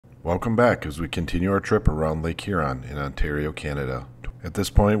Welcome back as we continue our trip around Lake Huron in Ontario, Canada. At this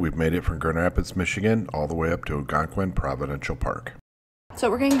point, we've made it from Grand Rapids, Michigan, all the way up to Algonquin Provincial Park.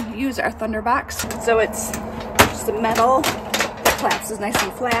 So we're going to use our Thunderbox. So it's just a metal, collapses nice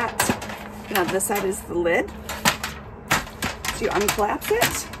and flat. And on this side is the lid. So you unclap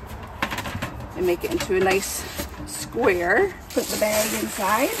it and make it into a nice square. Put the bag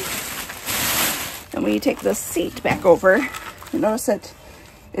inside. And when you take the seat back over, you notice that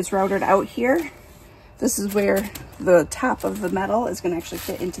it's routed out here. This is where the top of the metal is going to actually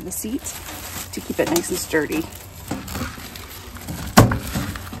fit into the seat to keep it nice and sturdy. So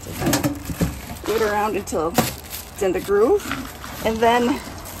kind of go it around until it's in the groove. And then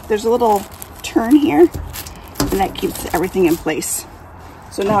there's a little turn here, and that keeps everything in place.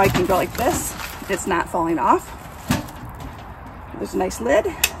 So now I can go like this. It's not falling off. There's a nice lid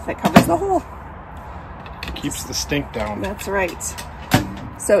that covers the hole. Keeps the stink down. That's right.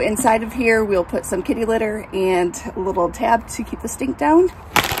 So inside of here, we'll put some kitty litter and a little tab to keep the stink down.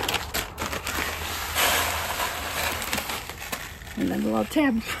 And then the little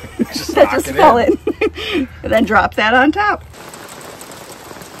tab that just fell in. And then drop that on top.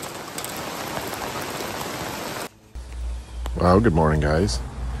 Well, good morning, guys.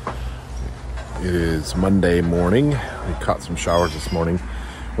 It is Monday morning. We caught some showers this morning.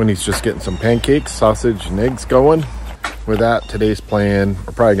 Winnie's just getting some pancakes, sausage, and eggs going. With that, today's plan,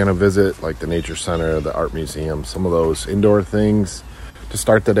 we're probably going to visit like the Nature Center, the Art Museum, some of those indoor things to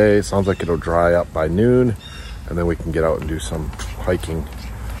start the day. Sounds like it'll dry up by noon, and then we can get out and do some hiking.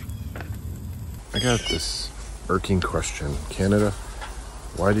 I got this irking question. Canada,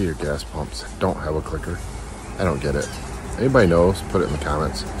 why do your gas pumps don't have a clicker? I don't get it. Anybody knows? Put it in the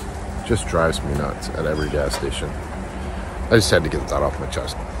comments. It just drives me nuts at every gas station. I just had to get that off my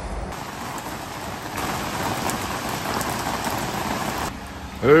chest.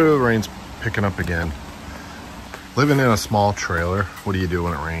 Oh, the rain's picking up again. Living in a small trailer, what do you do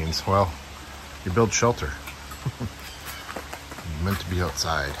when it rains? Well, you build shelter. You're meant to be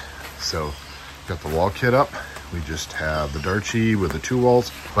outside. So, got the wall kit up. We just have the Darchie with the 2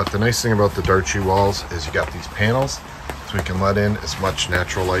 walls. But the nice thing about the Darchie walls is you got these panels, so we can let in as much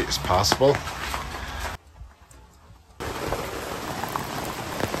natural light as possible.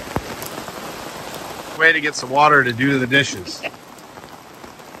 Way to get some water to do the dishes.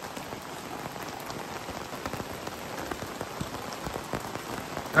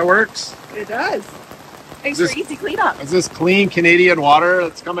 That works. It does. Thanks for easy cleanup. Is this clean Canadian water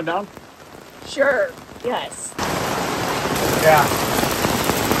that's coming down? Sure. Yes. Yeah.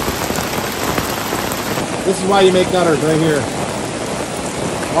 This is why you make gutters right here.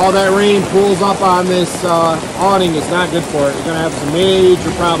 All that rain pools up on this awning is not good for it. You're going to have some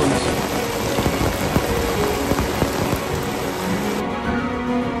major problems.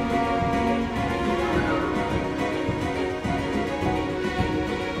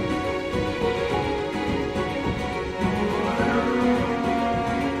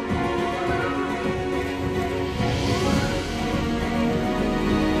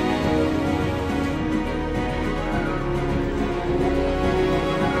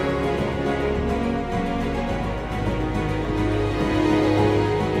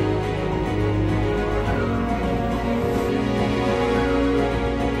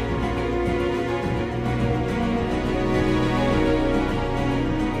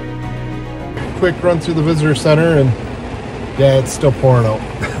 Quick run through the visitor center, and yeah, it's still pouring out.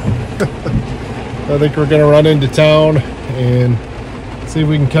 I think we're gonna run into town and see if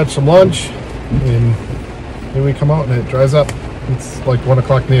we can catch some lunch, and then we come out and it dries up. It's like 1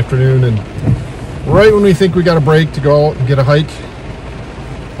 o'clock in the afternoon, and right when we think we got a break to go out and get a hike,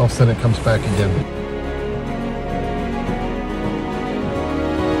 all of a sudden it comes back again.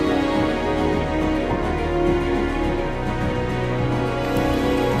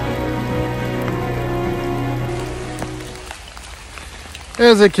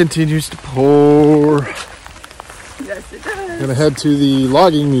 As it continues to pour. Yes, it does. Gonna head to the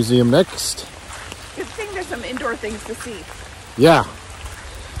logging museum next. Good thing there's some indoor things to see. Yeah,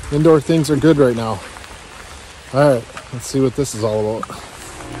 indoor things are good right now. All right, let's see what this is all about.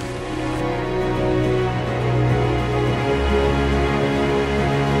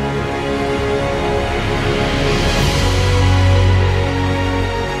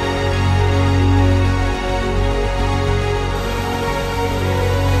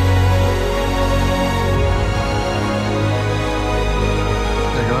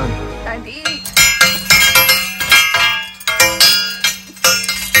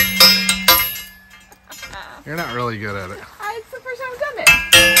 You're not really good at it. It's the first time I've done it.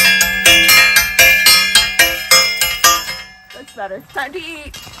 That's better. Time to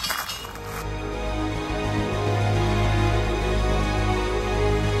eat.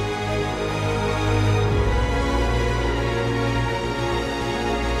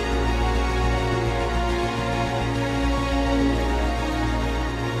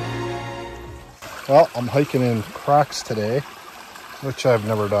 Well, I'm hiking in Crocs today, which I've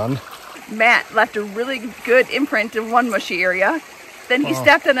never done. Matt left a really good imprint in one mushy area. Then he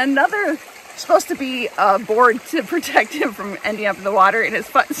stepped on another, supposed to be a board to protect him from ending up in the water, and his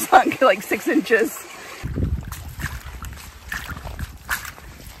foot sunk like 6 inches.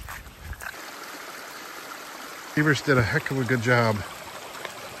 Beavers did a heck of a good job.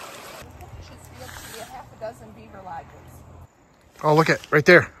 Oh, look at right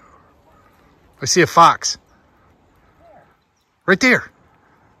there. I see a fox. Right there.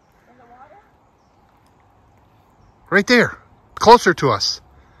 Right there. Closer to us.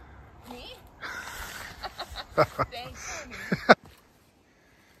 Me?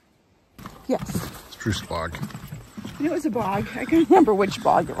 Yes. Spruce bog. It was a bog. I can't remember which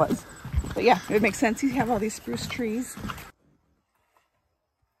bog it was. But yeah, it makes sense. You have all these spruce trees.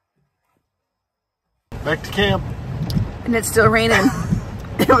 Back to camp. And it's still raining.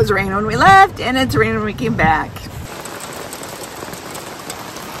 It was raining when we left, and it's raining when we came back.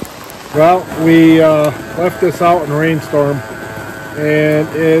 Well, we left this out in a rainstorm, and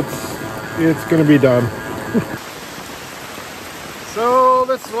it's going to be done. So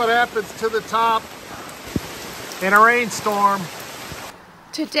this is what happens to the top in a rainstorm.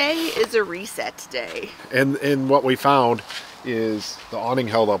 Today is a reset day. And what we found is the awning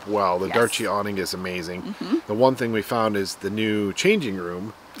held up well. The Yes. Darchi awning is amazing. The one thing we found is the new changing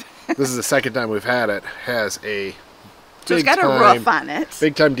room. This is the second time we've had it. Has a So it's got a roof on it.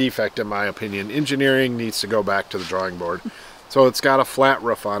 big time defect in my opinion. Engineering needs to go back to the drawing board. So it's got a flat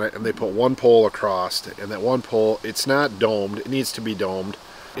roof on it, and they put one pole across, and that one pole, it's not domed. It needs to be domed.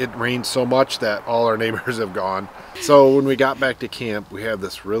 It rained so much that all our neighbors have gone. So when we got back to camp, we had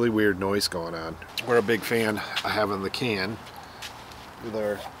this really weird noise going on. We're a big fan of having the can.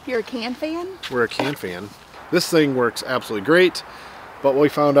 You're a can fan? We're a can fan. This thing works absolutely great, but we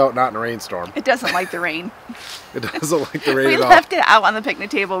found out not in a rainstorm. It doesn't like the rain. It doesn't like the rain We at all. left it out on the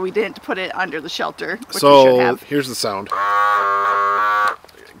picnic table. We didn't put it under the shelter, which we should So have. here's the sound.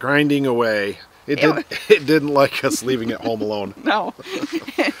 Grinding away. It didn't like us leaving it home alone. No.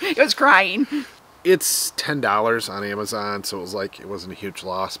 It was crying. It's $10 on Amazon, so it wasn't a huge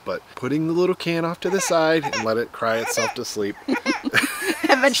loss, but putting the little can off to the side and let it cry itself to sleep.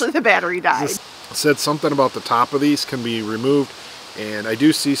 Eventually the battery died. It said something about the top of these can be removed, and I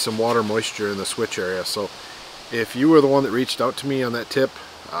do see some water moisture in the switch area, so if you were the one that reached out to me on that tip,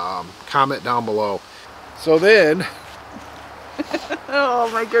 comment down below. So then Oh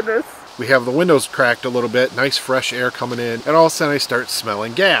my goodness. we have the windows cracked a little bit, nice fresh air coming in, and all of a sudden I start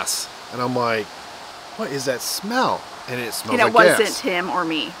smelling gas, and I'm like, what is that smell? And it smells And it like wasn't gas. him or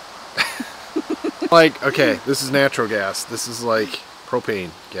me. Like, okay, this is natural gas. This is like propane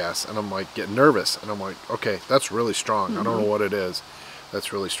gas. And I'm like getting nervous. And I'm like, okay, that's really strong. I don't know what it is.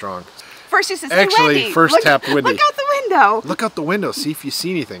 That's really strong. First he says, Actually, hey, Wendy, first look, tapped Wendy. Look out the window. Look out the window, see if you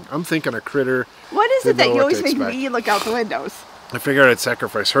see anything. I'm thinking a critter. What is it Didn't that know you what always to make expect. me look out the windows? I figured I'd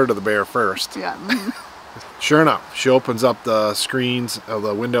sacrifice her to the bear first. Yeah. Sure enough, she opens up the screens of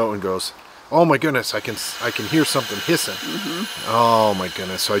the window and goes, oh my goodness, I can hear something hissing. Oh my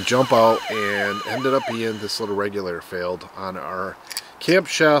goodness. So I jump out, and ended up being this little regulator failed on our Camp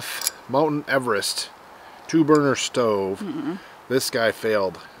Chef Mountain Everest 2-burner stove. This guy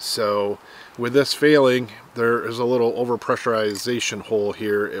failed. So with this failing, there is a little overpressurization hole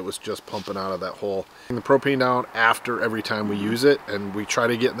here. It was just pumping out of that hole. And the propane down after every time we use it, and we try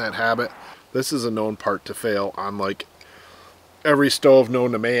to get in that habit. This is a known part to fail on like every stove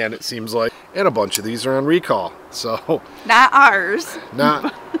known to man, it seems like. And a bunch of these are on recall. So Not ours.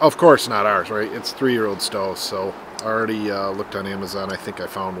 not, of course not ours, right? It's 3-year-old stoves. So I already looked on Amazon. I think I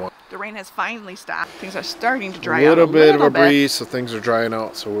found one. The rain has finally stopped. Things are starting to dry A out little bit of a bit. breeze, so things are drying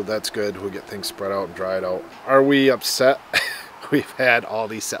out. So that's good. We'll get things spread out and dried out. Are we upset? We've had all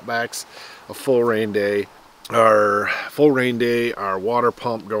these setbacks. A full rain day. Our full rain day, our water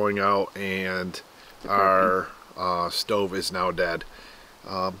pump going out, and our stove is now dead.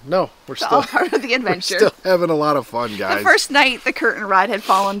 No, we're It's all part of the we're adventure. still having a lot of fun, The guys. first night, the curtain rod had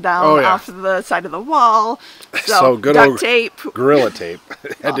fallen down Oh, yeah. off the side of the wall. So, So good duct old tape. Gorilla tape.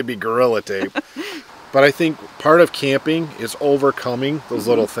 It had to be Gorilla tape. But I think part of camping is overcoming those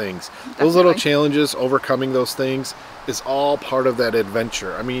little things. Those little Definitely. challenges, overcoming those things, is all part of that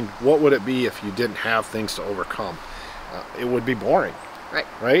adventure. I mean, what would it be if you didn't have things to overcome? It would be boring, Right.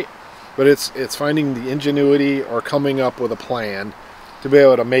 right? But it's finding the ingenuity or coming up with a plan to be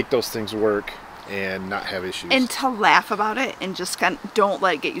able to make those things work and not have issues. And to laugh about it and just kind of don't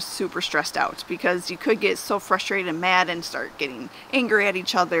let it get you super stressed out, because you could get so frustrated and mad and start getting angry at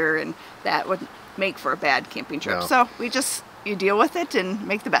each other, and that would make for a bad camping trip. No. So you deal with it and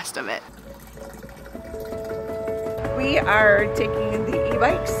make the best of it. We are taking the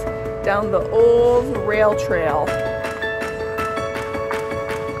e-bikes down the old rail trail.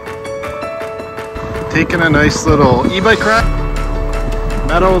 Taking a nice little e-bike ride.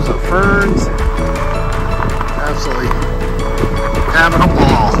 Meadows of ferns. Absolutely having a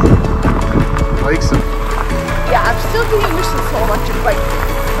ball. Like some. Yeah, I'm still getting used to this whole electric bike.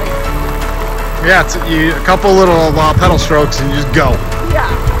 Yeah, it's a couple little pedal strokes and you just go. Yeah.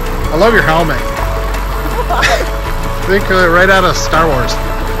 I love your helmet. I think right out of Star Wars.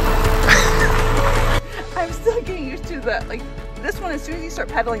 I'm still getting used to this one. As soon as you start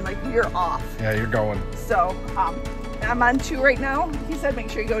pedaling, you're off. Yeah, you're going. So I'm on 2 right now. He said make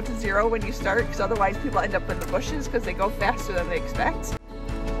sure you go to 0 when you start, because otherwise people end up in the bushes because they go faster than they expect.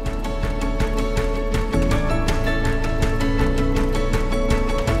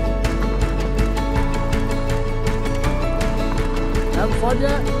 Having fun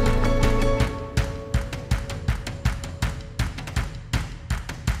yet?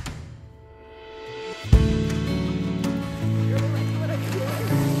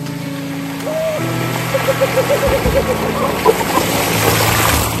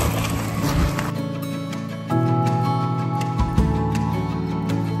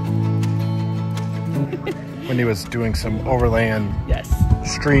 When he was doing some overland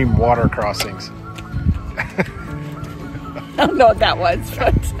stream water crossings. I don't know what that was,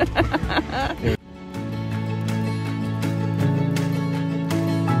 but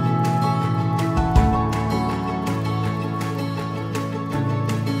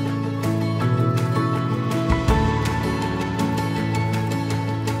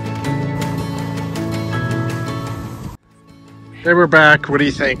Hey, we're back. What do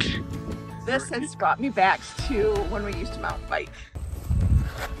you think? this has brought me back to when we used to mountain bike.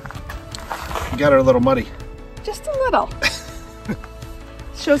 You got her a little muddy. Just a little.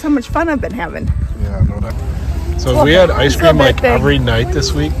 Shows how much fun I've been having. Yeah, no doubt. So we had ice cream like every night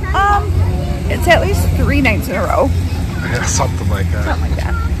this week? It's at least 3 nights in a row. Yeah, something like that. Something like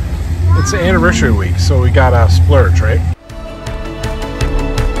that. It's the anniversary week, so we got a splurge, right?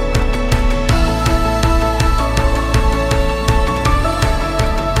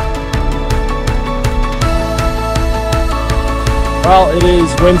 Well, it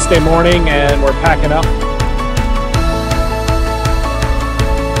is Wednesday morning and we're packing up.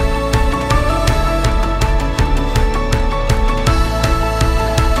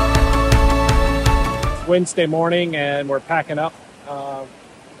 Wednesday morning and we're packing up.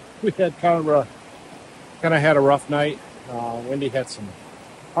 We had kind of had a rough night. Wendy had some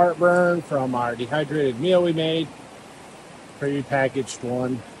heartburn from our dehydrated meal we made, pre-packaged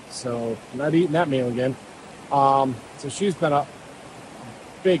one, so not eating that meal again. So she's been up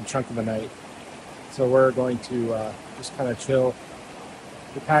a big chunk of the night, so we're going to just kind of chill.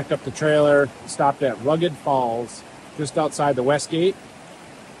 We packed up the trailer, stopped at Rugged Falls just outside the West Gate,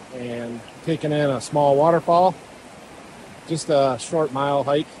 and taking in a small waterfall, just a short mile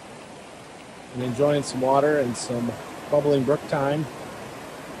hike, and enjoying some water and some bubbling brook time.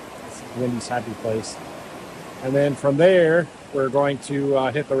 It's Wendy's happy place. And then from there, we're going to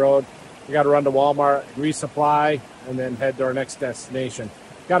hit the road. We got to run to Walmart, resupply, and then head to our next destination.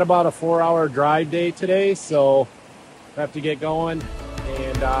 Got about a 4-hour drive day today, so we have to get going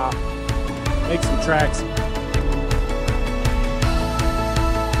and make some tracks.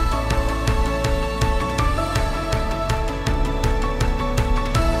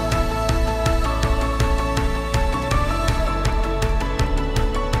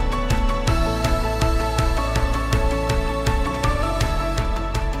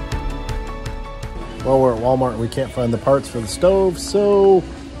 Well, we're at Walmart and we can't find the parts for the stove, so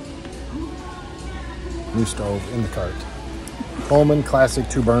new stove in the cart. Coleman Classic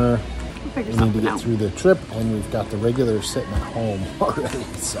 2-burner. We need to get through the trip, and we've got the regular sitting at home already,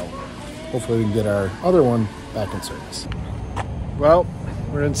 so hopefully we can get our other one back in service. Well,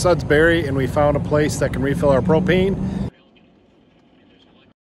 we're in Sudbury and we found a place that can refill our propane.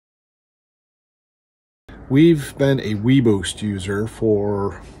 We've been a WeBoost user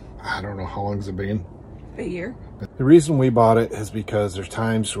for, I don't know how long has it been? A year. The reason we bought it is because there's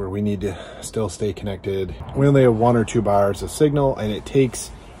times where we need to still stay connected. We only have 1 or 2 bars of signal, and it takes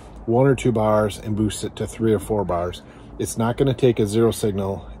 1 or 2 bars and boosts it to 3 or 4 bars. It's not going to take a 0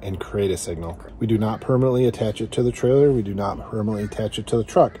 signal and create a signal. We do not permanently attach it to the trailer. We do not permanently attach it to the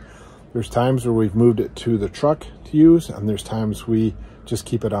truck. There's times where we've moved it to the truck to use, and there's times we just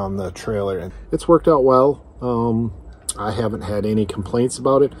keep it on the trailer. And it's worked out well. I haven't had any complaints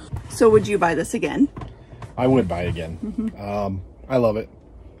about it. So would you buy this again? I would buy again. I love it.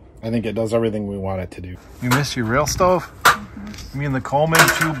 I think it does everything we want it to do. You miss your real stove? You mean the Coleman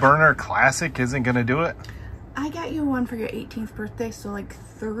 2-burner Classic isn't gonna do it? I got you one for your 18th birthday, so like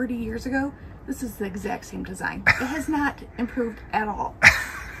 30 years ago. This is the exact same design. It has not improved at all.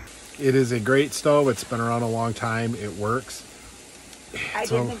 It is a great stove. It's been around a long time. It works. I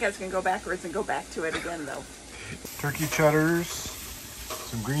didn't think I was gonna go backwards and go back to it again though. Turkey cheddars,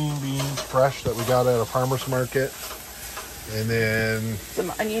 some green beans, fresh that we got at a farmer's market. And then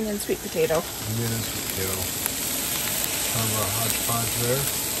some onion and sweet potato. Onion and sweet potato. Kind of a hodgepodge there.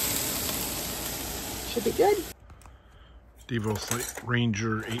 Should be good. Devos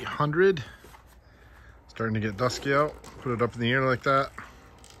Lightranger 800. Starting to get dusky out. Put it up in the air like that.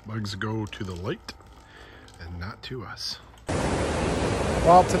 Bugs go to the light and not to us.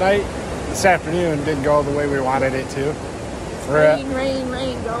 Well, this afternoon didn't go the way we wanted it to. Rain,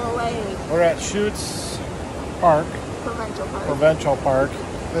 go away. We're at Chutes Park. Provincial Park.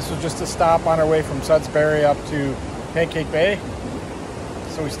 This was just a stop on our way from Sudbury up to Pancake Bay.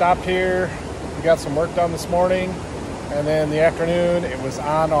 So we stopped here. We got some work done this morning, and then the afternoon it was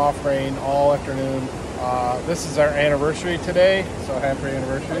on-off rain all afternoon. This is our anniversary today, so happy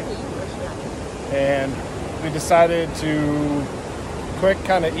anniversary. And we decided to quick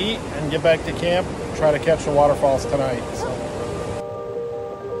kind of eat and get back to camp, try to catch the waterfalls tonight. So.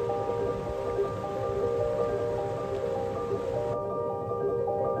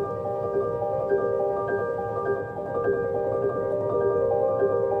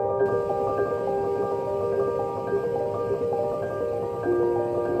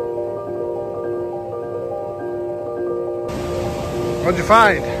 What'd you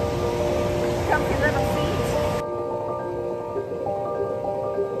find? Comfy little seats.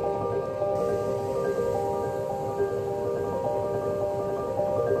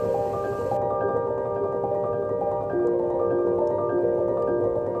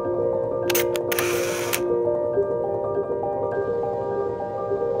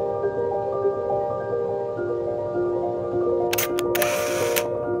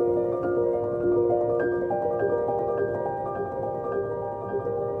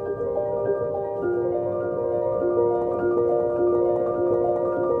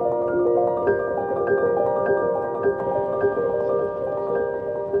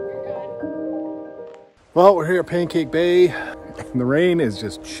 Well, we're here at Pancake Bay, and the rain is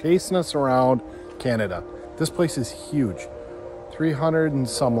just chasing us around Canada. This place is huge, 300 and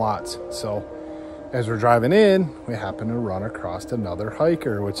some lots. So as we're driving in, we happen to run across another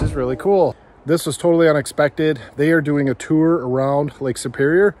hiker, which is really cool. This was totally unexpected. They are doing a tour around Lake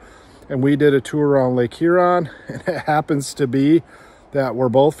Superior, and we did a tour around Lake Huron, and it happens to be that we're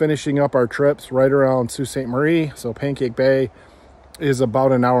both finishing up our trips right around Sault Ste. Marie. So Pancake Bay is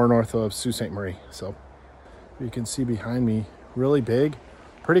about an hour north of Sault Ste. Marie. So you can see behind me, really big,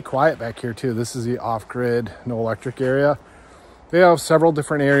 pretty quiet back here too. This is the off-grid, no electric area. They have several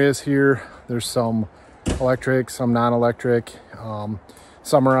different areas here. There's some electric, some non-electric,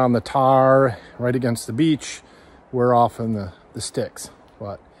 some are on the tar right against the beach. We're off in the sticks,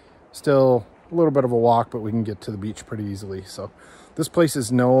 but still a little bit of a walk, but we can get to the beach pretty easily. So this place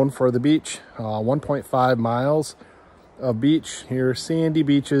is known for the beach, 1.5 miles of beach here, sandy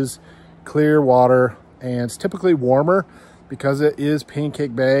beaches, clear water, and it's typically warmer because it is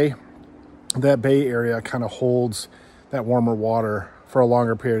Pancake Bay. That bay area kind of holds that warmer water for a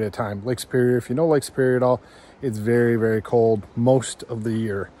longer period of time. Lake Superior, if you know Lake Superior at all, it's very, very cold most of the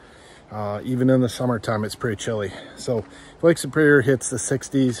year. Even in the summertime, it's pretty chilly. So if Lake Superior hits the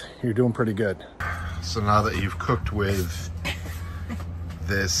 60s, you're doing pretty good. So now that you've cooked with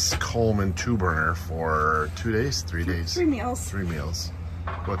this Coleman 2-burner for 2 days, 3 days? 3 meals. 3 meals.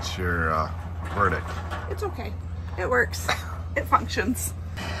 What's your verdict? It's okay. It works. It functions.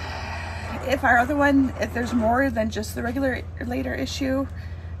 If our other one, if there's more than just the regulator issue,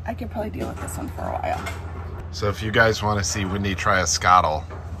 I could probably deal with this one for a while. So if you guys want to see Wendy try a Skottle,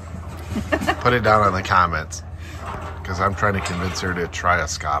 put it down in the comments, because I'm trying to convince her to try a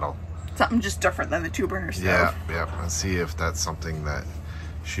Skottle. Something just different than the 2-burner stove. Yeah, and see if that's something that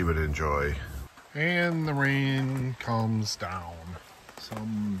she would enjoy. And the rain comes down.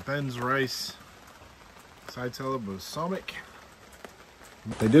 Some Ben's rice, side salad with balsamic.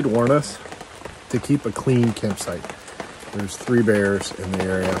 They did warn us to keep a clean campsite. There's 3 bears in the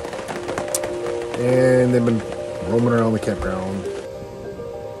area, and they've been roaming around the campground.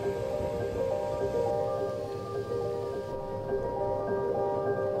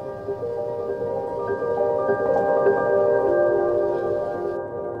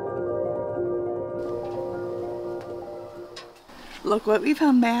 Look what we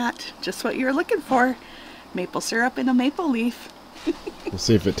found, Matt. Just what you were looking for. Maple syrup in a maple leaf. We'll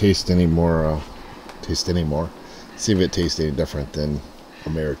see if it tastes any more. See if it tastes any different than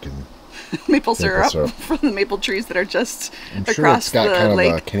American maple syrup from the maple trees that are just across sure it's got the kind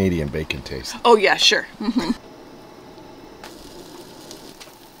lake. of a Canadian bacon taste. Oh yeah, sure. Mm-hmm.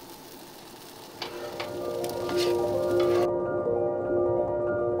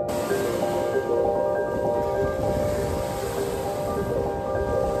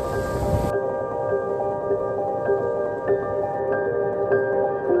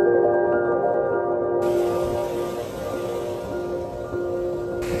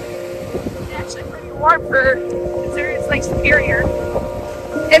 Warm for considering it's Lake Superior.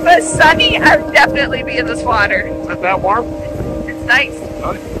 If it was sunny, I would definitely be in this water. Is it that warm? It's nice.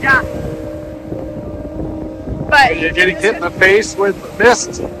 Oh. Yeah. But You're getting hit in the face with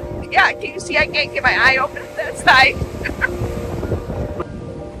mist. Yeah, can you see I can't get my eye open on that side?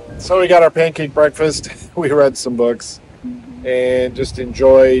 So we got our pancake breakfast. We read some books and just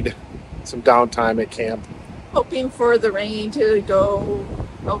enjoyed some downtime at camp. Hoping for the rain to go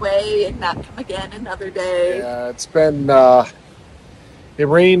away and not come again another day. Yeah, it's been, it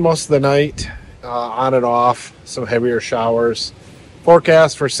rained most of the night, on and off, some heavier showers.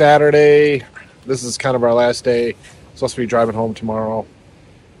 Forecast for Saturday, this is kind of our last day. Supposed to be driving home tomorrow,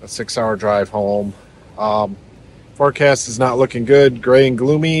 a 6-hour drive home. Forecast is not looking good, gray and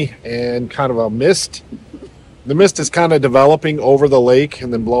gloomy, and kind of a mist. The mist is kind of developing over the lake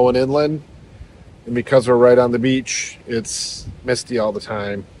and then blowing inland. And because we're right on the beach, it's misty all the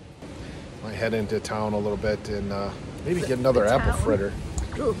time. Might head into town a little bit and maybe get another apple fritter.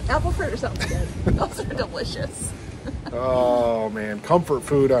 Ooh, apple fritter sounds good. Those are delicious. Oh man, comfort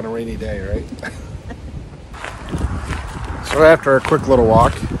food on a rainy day, right? So after a quick little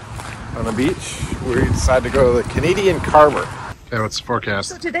walk on the beach, we decided to go to the Canadian Carver. Okay, what's the forecast?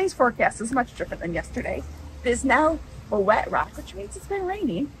 So today's forecast is much different than yesterday. It is now a wet rock, which means it's been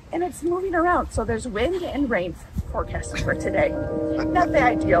raining and it's moving around. So there's wind and rain forecasted for today. Not the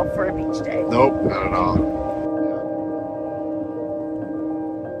ideal for a beach day. Nope, not at all.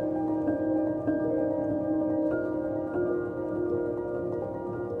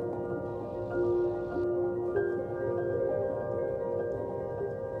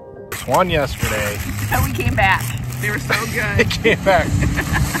 One yesterday. And we came back. They were so I good. came back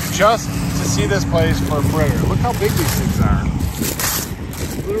just to see this place for a fritter. Look how big these things are.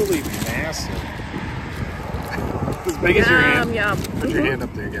 Literally massive. As big as your hand. Yum. Put your hand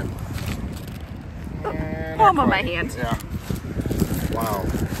up there again. And Palm of my hand. Yeah. Wow.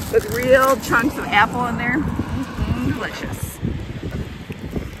 With real chunks of apple in there. Delicious.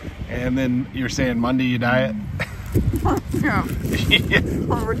 And then you're saying Monday you diet? Yeah.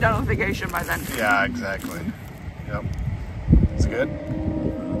 Well, we're done with vacation by then. Yeah, exactly. Yep. It's good.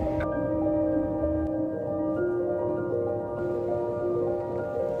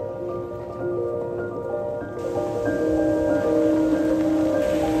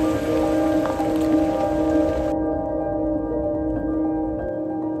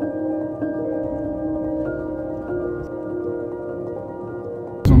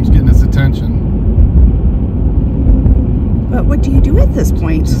 Someone's getting his attention. But what do you do at this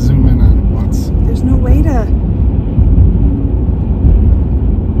point? Just zoom in on it once. There's no way to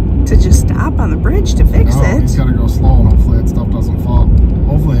just stop on the bridge to fix No, it. he's got to go slow and hopefully that stuff doesn't fall.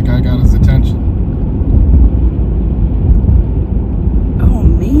 Hopefully that guy got his attention. Oh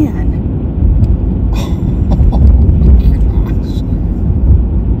man. Oh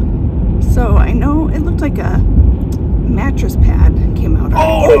gosh. So I know it looked like a mattress pad came out.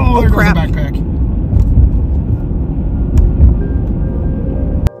 Oh, Oh crap.